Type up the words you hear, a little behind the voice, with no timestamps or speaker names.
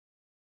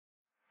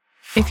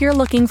If you're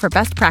looking for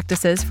best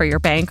practices for your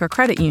bank or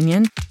credit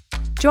union,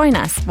 join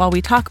us while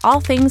we talk all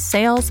things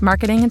sales,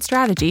 marketing, and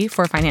strategy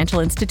for financial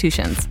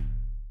institutions.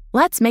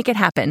 Let's make it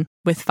happen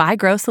with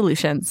FiGrow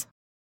Solutions.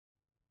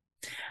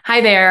 Hi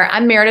there.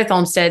 I'm Meredith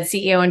Olmstead,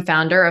 CEO and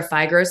founder of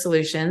FiGrow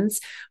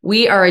Solutions.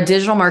 We are a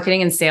digital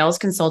marketing and sales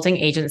consulting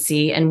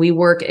agency, and we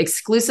work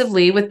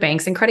exclusively with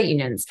banks and credit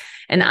unions.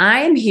 And I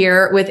am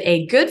here with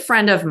a good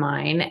friend of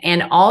mine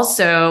and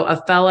also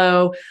a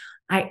fellow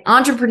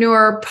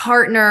entrepreneur,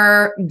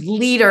 partner,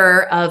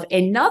 leader of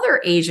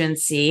another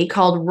agency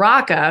called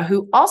Rocka,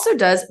 who also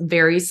does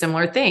very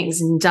similar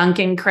things,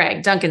 Duncan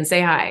Craig. Duncan,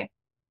 say hi.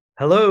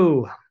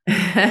 Hello.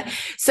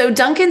 So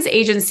Duncan's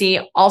agency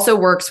also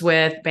works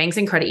with banks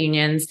and credit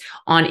unions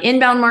on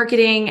inbound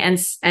marketing, and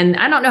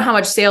I don't know how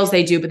much sales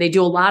they do, but they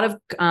do a lot of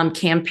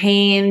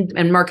campaign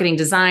and marketing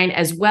design,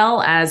 as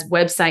well as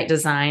website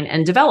design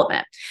and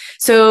development.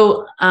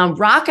 So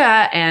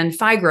Rocka and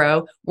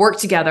FiGrow work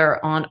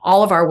together on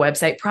all of our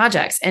website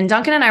projects. And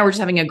Duncan and I were just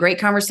having a great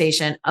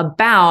conversation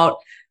about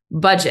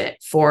budget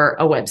for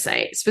a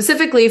website,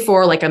 specifically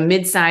for like a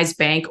mid-sized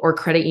bank or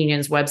credit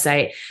union's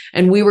website.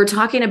 And we were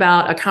talking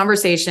about a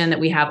conversation that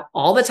we have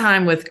all the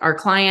time with our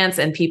clients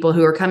and people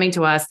who are coming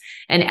to us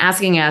and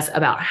asking us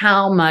about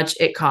how much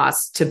it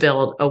costs to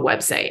build a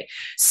website.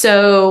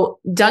 So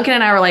Duncan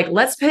and I were like,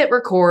 let's hit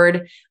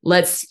record.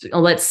 Let's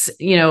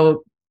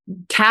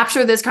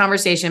capture this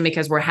conversation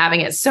because we're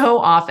having it so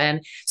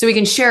often so we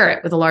can share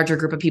it with a larger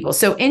group of people.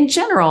 So in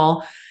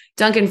general,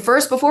 Duncan,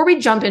 first, before we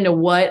jump into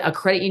what a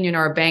credit union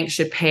or a bank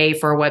should pay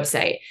for a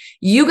website,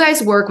 you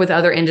guys work with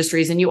other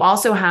industries and you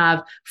also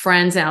have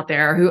friends out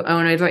there who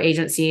own other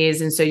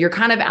agencies. And so you're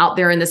kind of out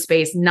there in the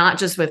space, not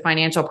just with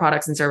financial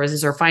products and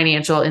services or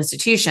financial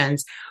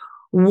institutions.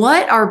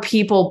 What are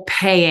people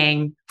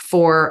paying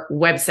for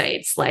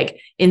websites,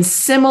 like in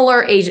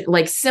similar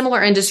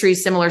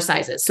industries, similar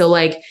sizes? So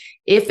like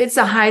if it's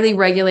a highly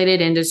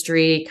regulated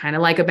industry, kind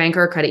of like a bank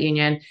or a credit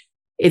union,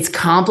 it's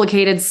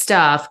complicated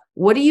stuff.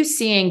 What are you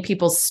seeing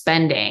people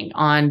spending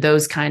on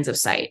those kinds of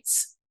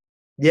sites?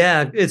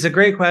 Yeah, it's a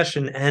great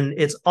question. And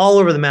it's all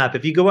over the map.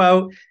 If you go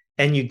out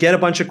and you get a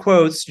bunch of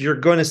quotes, you're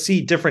going to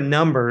see different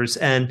numbers.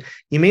 And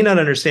you may not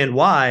understand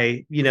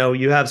why,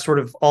 you have sort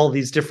of all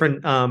these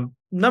different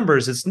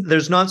numbers.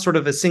 There's not sort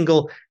of a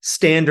single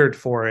standard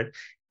for it.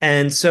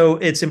 And so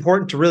it's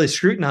important to really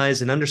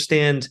scrutinize and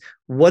understand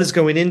what is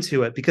going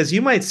into it, because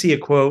you might see a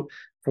quote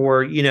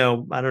for,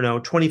 $25,000,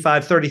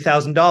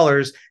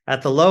 $30,000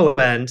 at the low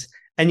end.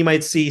 And you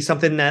might see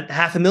something at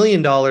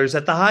 $500,000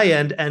 at the high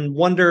end and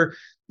wonder,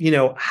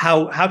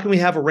 how can we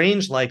have a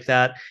range like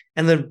that?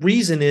 And the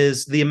reason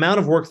is the amount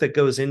of work that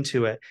goes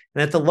into it.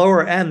 And at the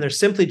lower end, they're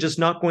simply just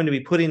not going to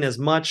be putting as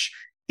much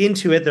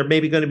into it. They're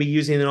maybe going to be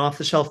using an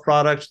off-the-shelf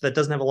product that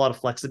doesn't have a lot of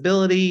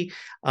flexibility.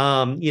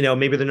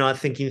 Maybe they're not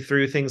thinking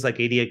through things like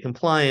ADA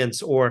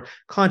compliance or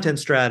content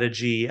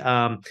strategy,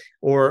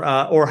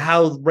 or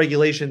how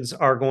regulations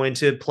are going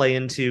to play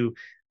into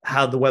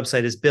how the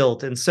website is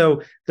built. And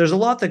so there's a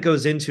lot that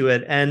goes into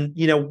it. And,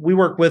 we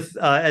work with,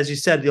 as you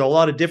said, a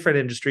lot of different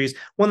industries.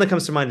 One that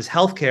comes to mind is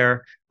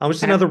healthcare, which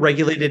is another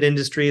regulated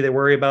industry. They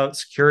worry about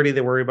security.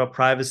 They worry about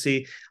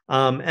privacy.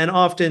 And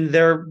often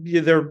they're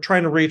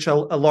trying to reach a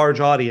large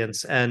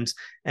audience and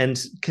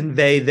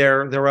convey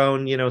their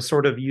own,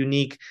 sort of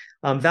unique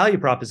value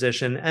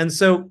proposition. And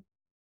so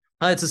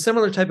it's a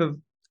similar type of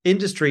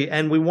industry,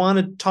 and we want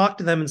to talk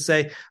to them and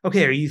say,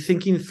 okay, are you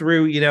thinking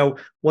through,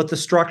 what the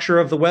structure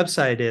of the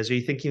website is? Are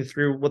you thinking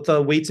through what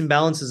the weights and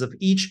balances of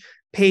each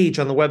page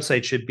on the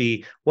website should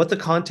be, what the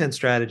content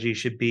strategy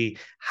should be?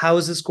 How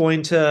is this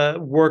going to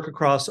work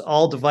across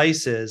all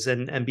devices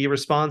and be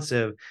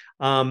responsive?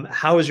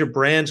 How is your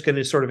brand going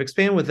to sort of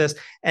expand with this?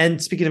 And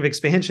speaking of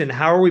expansion,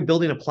 how are we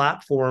building a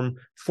platform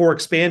for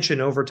expansion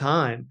over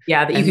time?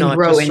 Yeah, that you can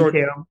grow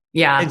into.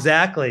 Yeah,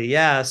 exactly.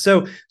 Yeah.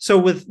 So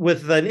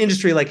with an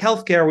industry like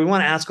healthcare, we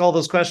want to ask all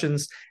those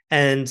questions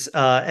and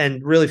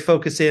really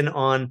focus in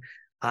on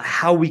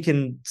how we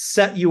can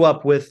set you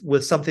up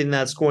with something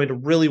that's going to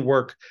really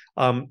work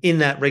in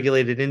that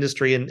regulated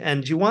industry.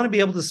 And you want to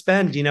be able to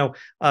spend,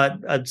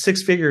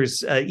 six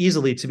figures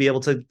easily to be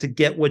able to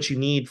get what you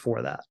need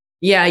for that.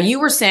 Yeah.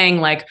 You were saying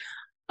like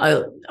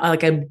a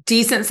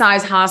decent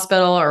sized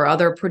hospital or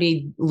other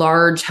pretty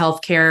large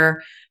healthcare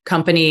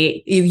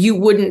company, you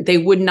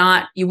would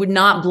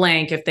not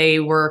blink if they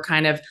were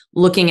kind of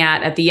looking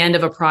at the end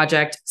of a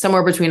project,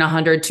 somewhere between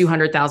 $100,000,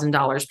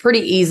 $200,000, pretty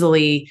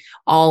easily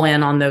all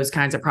in on those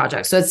kinds of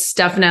projects. So it's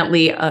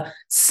definitely a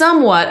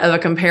somewhat of a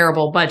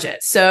comparable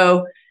budget.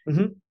 So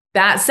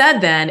that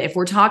said, then if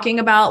we're talking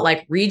about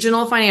like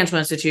regional financial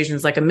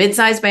institutions, like a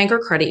mid-sized bank or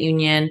credit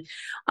union,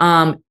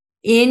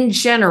 in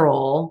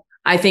general,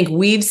 I think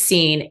we've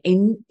seen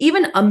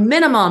even a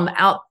minimum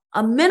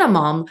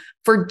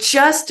for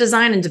just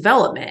design and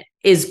development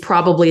is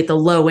probably at the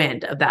low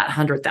end of that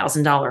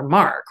 $100,000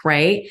 mark,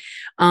 right?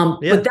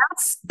 But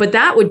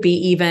that would be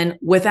even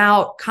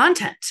without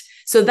content.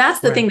 So that's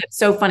the thing that's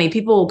so funny.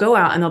 People will go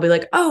out and they'll be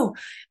like, oh,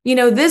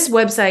 this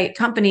website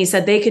company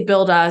said they could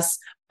build us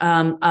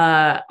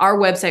our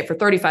website for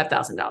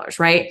 $35,000,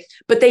 right?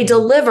 But they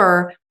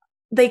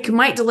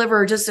might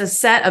deliver just a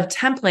set of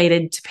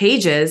templated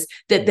pages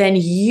that then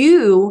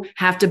you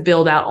have to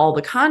build out all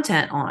the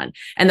content on.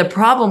 And the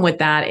problem with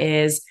that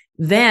is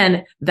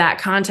then that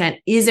content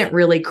isn't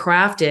really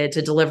crafted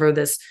to deliver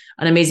an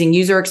amazing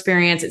user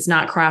experience. It's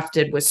not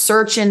crafted with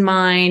search in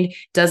mind,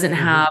 doesn't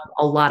have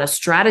a lot of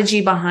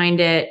strategy behind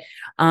it.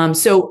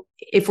 So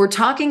if we're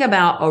talking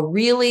about a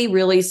really,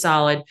 really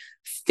solid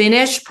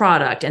finished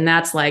product, and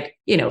that's like,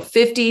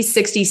 50,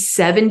 60,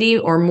 70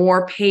 or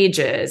more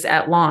pages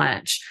at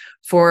launch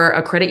for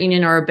a credit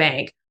union or a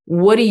bank,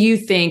 what do you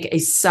think a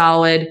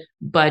solid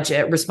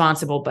budget,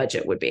 responsible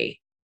budget would be?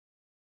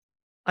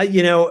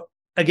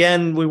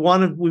 Again, we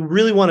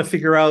really want to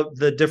figure out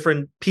the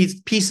different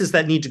pieces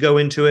that need to go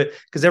into it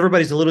because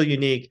everybody's a little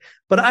unique.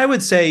 But I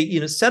would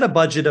say, set a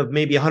budget of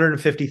maybe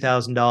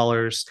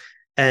 $150,000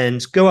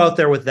 and go out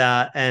there with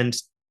that and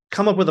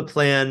come up with a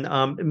plan.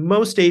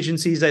 Most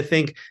agencies, I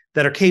think,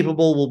 that are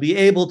capable will be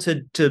able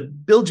to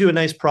build you a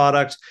nice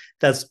product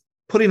that's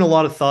putting a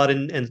lot of thought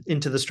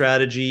into the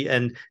strategy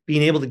and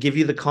being able to give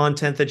you the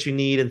content that you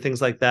need and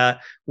things like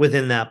that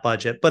within that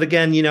budget. But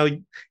again,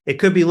 it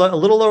could be a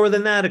little lower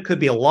than that. It could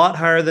be a lot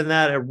higher than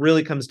that. It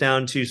really comes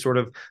down to sort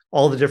of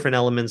all the different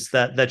elements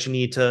that you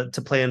need to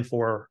plan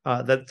for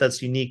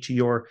that's unique to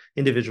your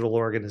individual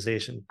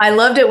organization. I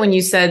loved it when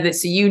you said that.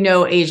 So,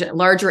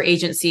 larger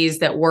agencies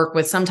that work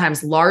with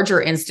sometimes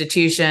larger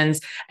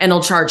institutions and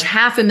will charge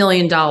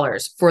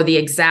 $500,000 for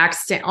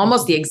the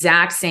almost the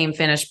exact same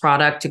finished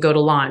product to go to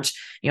launch,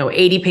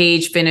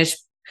 80-page finished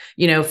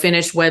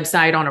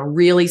website on a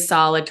really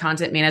solid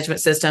content management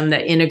system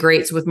that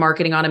integrates with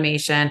marketing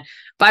automation,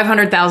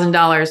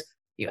 $500,000.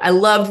 I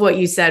loved what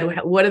you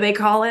said. What do they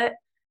call it?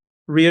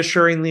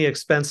 Reassuringly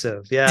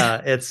expensive.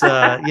 Yeah. It's,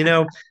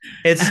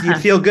 you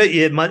feel good.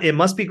 It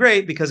must be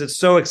great because it's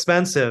so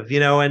expensive,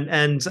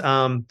 and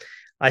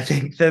I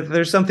think that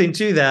there's something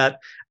to that.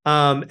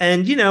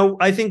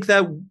 I think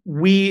that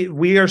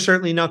we are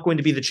certainly not going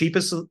to be the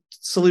cheapest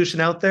solution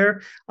out there.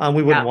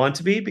 We wouldn't want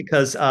to be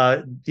because,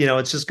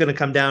 it's just going to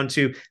come down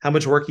to how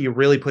much work are you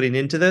really putting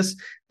into this.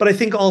 But I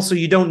think also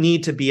you don't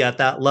need to be at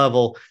that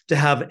level to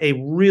have a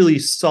really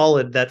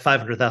solid, that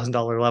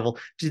 $500,000 level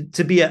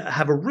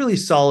have a really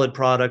solid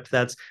product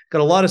that's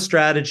got a lot of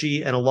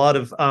strategy and a lot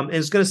of, and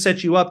it's going to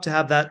set you up to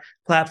have that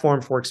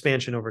platform for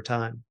expansion over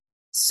time.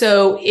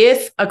 So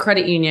if a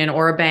credit union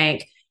or a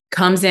bank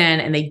comes in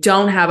and they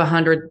don't have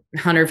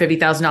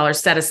 $150,000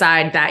 set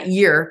aside that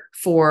year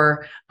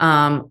for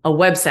a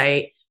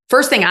website,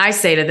 first thing I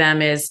say to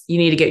them is you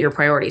need to get your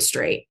priorities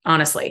straight,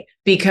 honestly,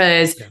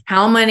 because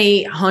how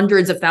many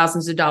hundreds of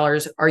thousands of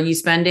dollars are you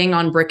spending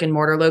on brick and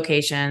mortar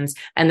locations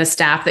and the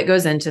staff that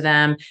goes into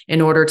them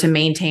in order to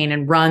maintain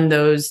and run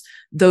those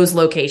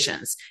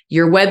locations?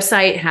 Your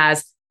website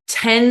has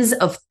tens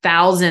of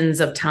thousands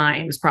of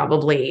times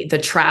probably the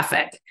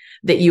traffic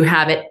that you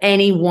have at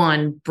any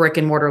one brick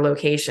and mortar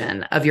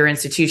location of your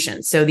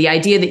institution. So the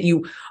idea that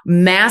you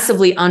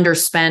massively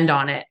underspend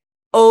on it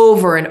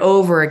over and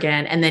over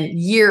again, and then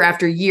year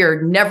after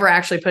year, never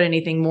actually put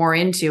anything more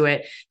into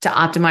it to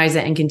optimize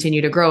it and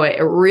continue to grow it,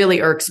 it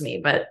really irks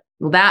me. But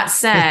that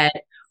said,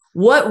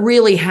 what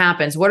really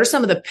happens? What are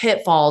some of the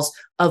pitfalls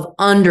of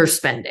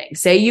underspending?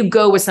 Say you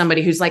go with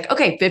somebody who's like,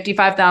 okay,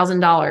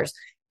 $55,000.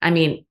 I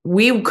mean,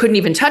 we couldn't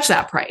even touch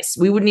that price.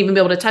 We wouldn't even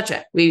be able to touch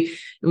it. We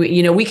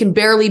can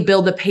barely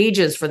build the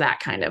pages for that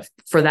kind of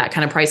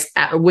price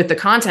with the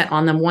content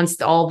on them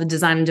once all the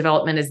design and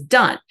development is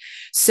done.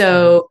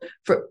 So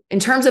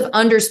in terms of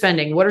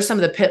underspending, what are some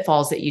of the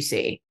pitfalls that you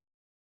see?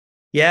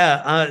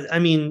 Yeah.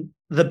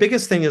 The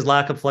biggest thing is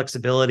lack of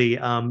flexibility.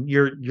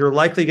 You're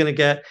likely going to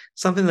get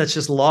something that's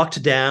just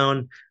locked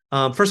down.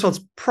 First of all,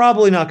 it's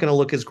probably not going to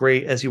look as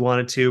great as you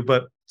want it to,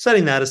 but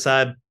setting that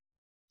aside,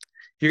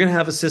 you're going to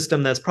have a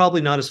system that's probably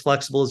not as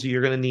flexible as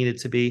you're going to need it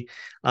to be.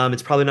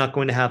 It's probably not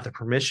going to have the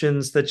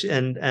permissions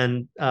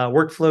and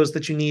workflows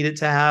that you need it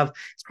to have.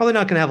 It's probably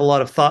not going to have a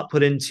lot of thought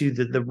put into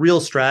the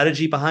real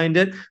strategy behind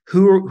it.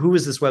 Who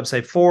is this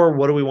website for?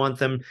 What do we want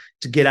them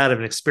to get out of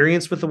an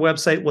experience with the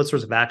website? What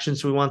sorts of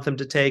actions do we want them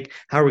to take?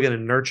 How are we going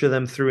to nurture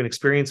them through an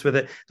experience with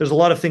it? There's a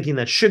lot of thinking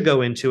that should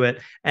go into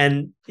it.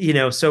 And,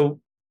 so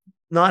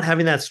not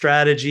having that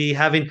strategy,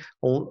 having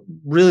a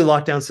really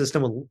locked down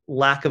system with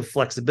lack of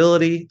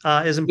flexibility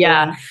is important.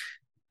 Yeah.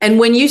 And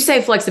when you say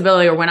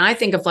flexibility, or when I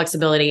think of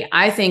flexibility,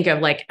 I think of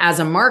like as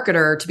a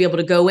marketer to be able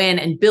to go in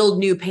and build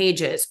new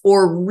pages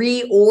or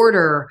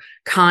reorder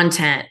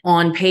content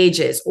on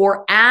pages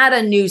or add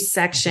a new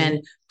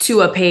section to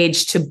a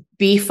page to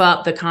beef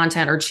up the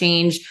content or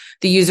change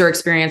the user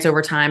experience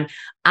over time.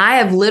 I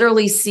have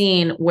literally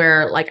seen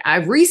where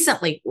I've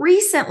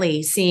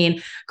recently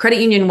seen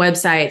credit union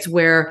websites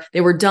where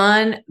they were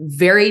done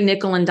very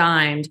nickel and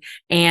dimed,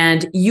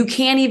 and you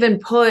can't even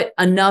put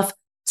enough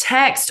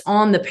text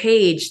on the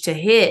page to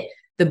hit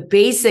the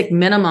basic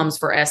minimums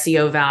for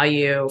SEO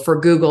value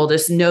for Google,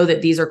 just know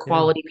that these are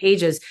quality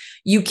pages.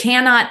 You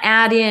cannot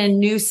add in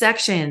new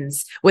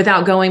sections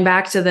without going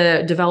back to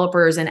the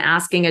developers and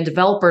asking a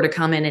developer to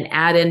come in and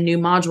add in new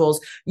modules.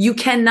 You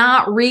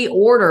cannot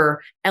reorder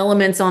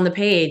elements on the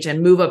page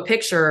and move a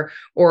picture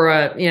or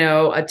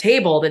a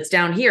table that's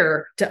down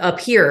here to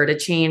up here to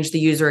change the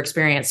user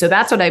experience. So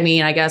that's what I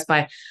mean, I guess,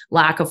 by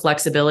lack of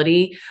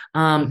flexibility.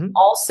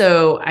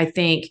 Also, I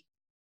think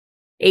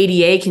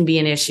ADA can be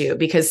an issue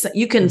because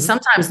you can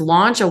sometimes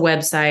launch a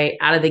website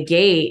out of the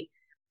gate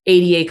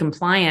ADA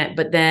compliant,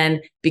 but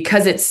then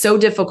because it's so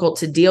difficult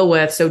to deal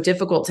with, so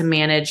difficult to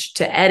manage,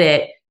 to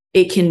edit,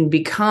 it can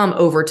become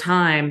over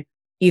time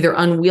either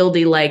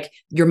unwieldy, like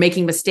you're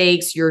making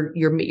mistakes,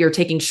 you're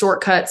taking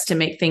shortcuts to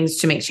make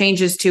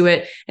changes to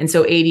it. And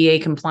so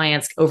ADA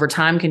compliance over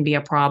time can be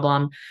a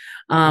problem.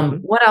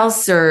 What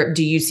else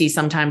do you see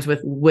sometimes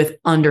with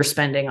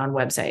underspending on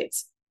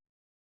websites?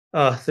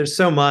 There's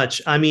so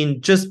much. I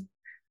mean, just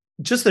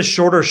the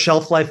shorter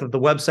shelf life of the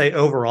website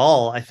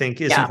overall, I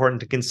think is important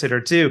to consider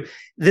too.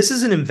 This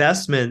is an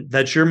investment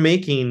that you're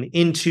making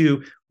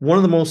into one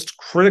of the most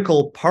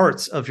critical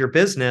parts of your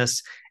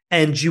business,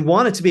 and you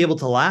want it to be able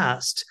to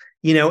last,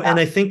 and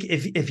I think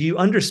if you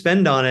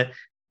underspend on it,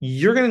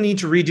 you're going to need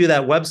to redo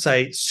that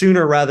website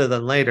sooner rather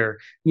than later.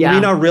 You may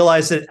not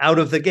realize it out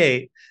of the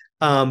gate.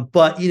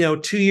 But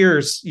 2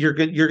 years, you're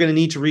going to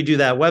need to redo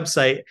that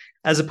website,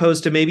 as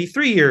opposed to maybe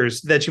 3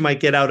 years that you might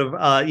get out of,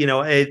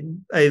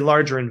 a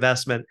larger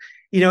investment.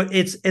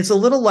 It's a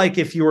little like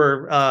if you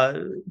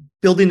were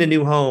building a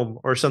new home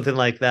or something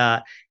like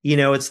that.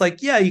 It's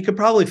like, you could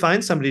probably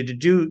find somebody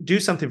to do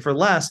something for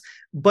less.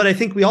 But I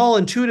think we all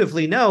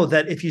intuitively know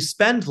that if you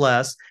spend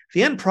less,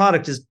 the end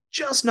product is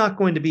just not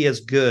going to be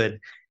as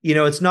good.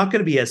 It's not going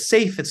to be as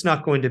safe. It's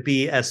not going to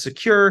be as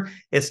secure.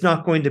 It's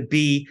not going to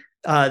be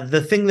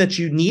the thing that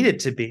you need it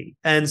to be.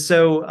 And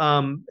so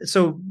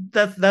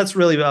that's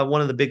really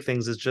one of the big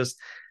things, is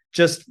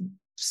just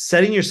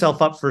setting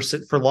yourself up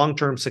for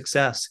long-term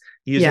success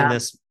using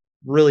this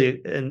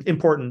really an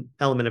important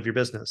element of your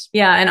business.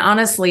 Yeah. And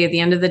honestly, at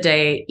the end of the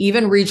day,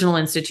 even regional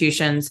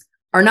institutions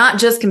are not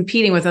just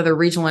competing with other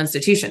regional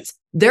institutions.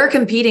 They're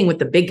competing with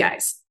the big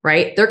guys,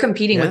 right? They're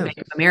competing with Bank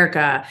of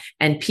America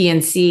and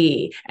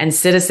PNC and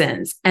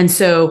Citizens. And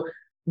so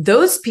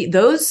those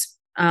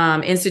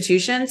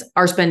institutions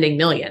are spending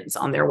millions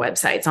on their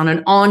websites on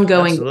an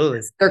ongoing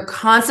basis. They're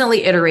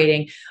constantly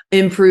iterating,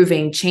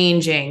 improving,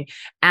 changing,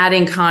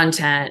 adding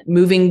content,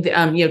 moving,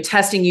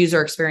 testing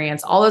user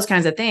experience, all those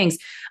kinds of things.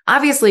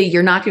 Obviously,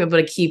 you're not going to be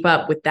able to keep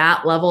up with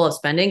that level of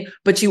spending,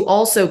 but you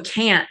also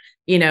can't,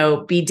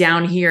 be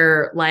down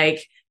here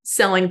like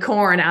selling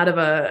corn out of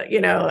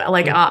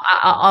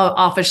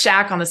off a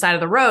shack on the side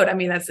of the road. I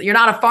mean, you're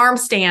not a farm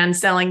stand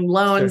selling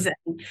loans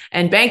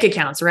and bank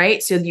accounts,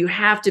 right? So you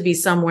have to be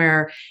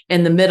somewhere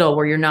in the middle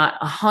where you're not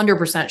 100%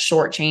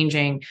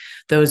 shortchanging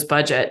those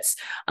budgets.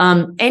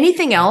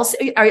 Anything else?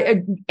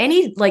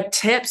 Any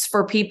tips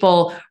for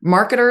people,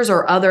 marketers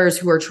or others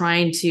who are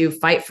trying to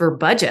fight for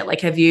budget?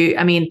 Do you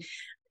have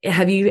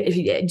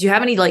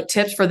any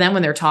tips for them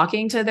when they're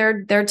talking to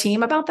their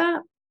team about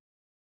that?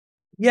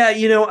 Yeah,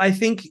 I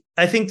think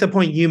the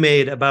point you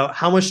made about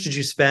how much did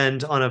you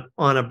spend on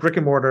a brick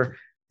and mortar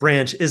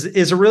branch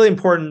is a really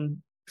important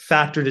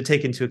factor to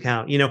take into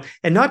account,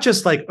 and not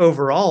just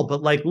overall,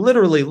 but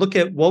literally look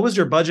at what was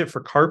your budget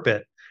for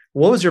carpet,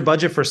 what was your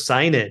budget for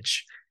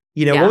signage,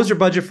 what was your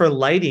budget for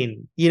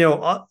lighting,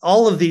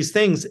 all of these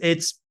things.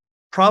 It's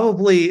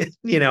probably,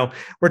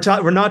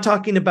 we're not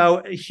talking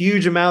about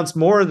huge amounts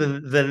more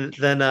than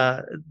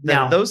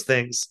those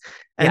things.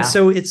 And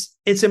so it's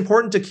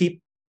important to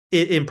keep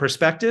it in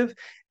perspective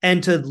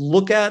and to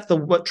look at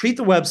treat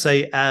the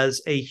website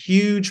as a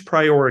huge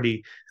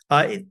priority,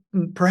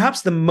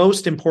 perhaps the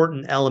most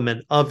important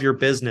element of your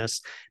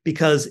business,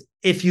 because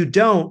if you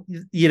don't,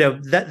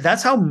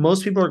 that's how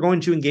most people are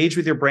going to engage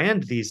with your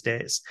brand these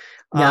days.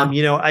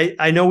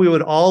 I know we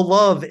would all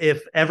love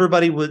if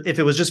if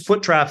it was just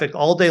foot traffic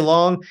all day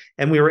long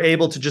and we were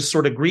able to just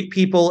sort of greet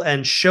people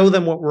and show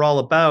them what we're all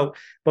about.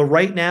 But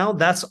right now,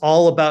 that's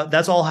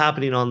all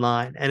happening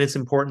online. And it's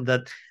important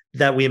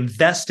that we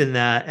invest in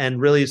that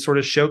and really sort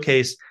of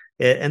showcase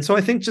it. And so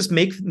I think just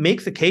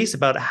make the case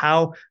about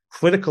how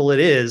critical it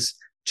is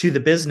to the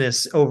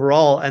business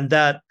overall, and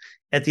that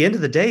at the end of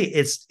the day,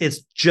 it's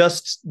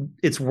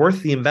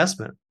worth the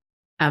investment.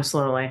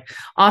 Absolutely.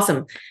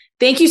 Awesome.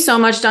 Thank you so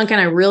much, Duncan.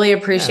 I really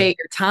appreciate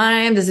your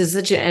time. This is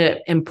such an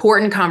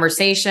important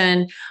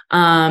conversation.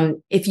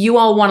 If you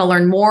all want to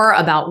learn more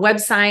about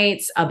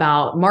websites,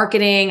 about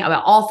marketing,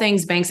 about all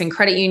things banks and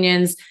credit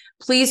unions,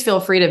 please feel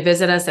free to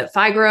visit us at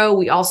Figro.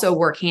 We also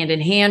work hand in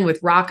hand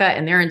with Raka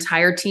and their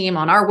entire team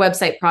on our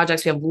website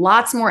projects. We have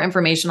lots more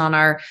information on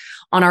our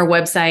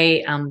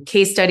website,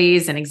 case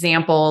studies and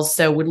examples.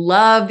 So would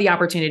love the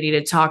opportunity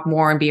to talk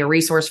more and be a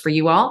resource for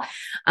you all.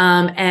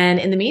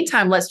 And in the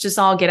meantime, let's just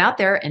all get out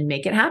there and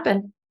make it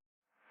happen.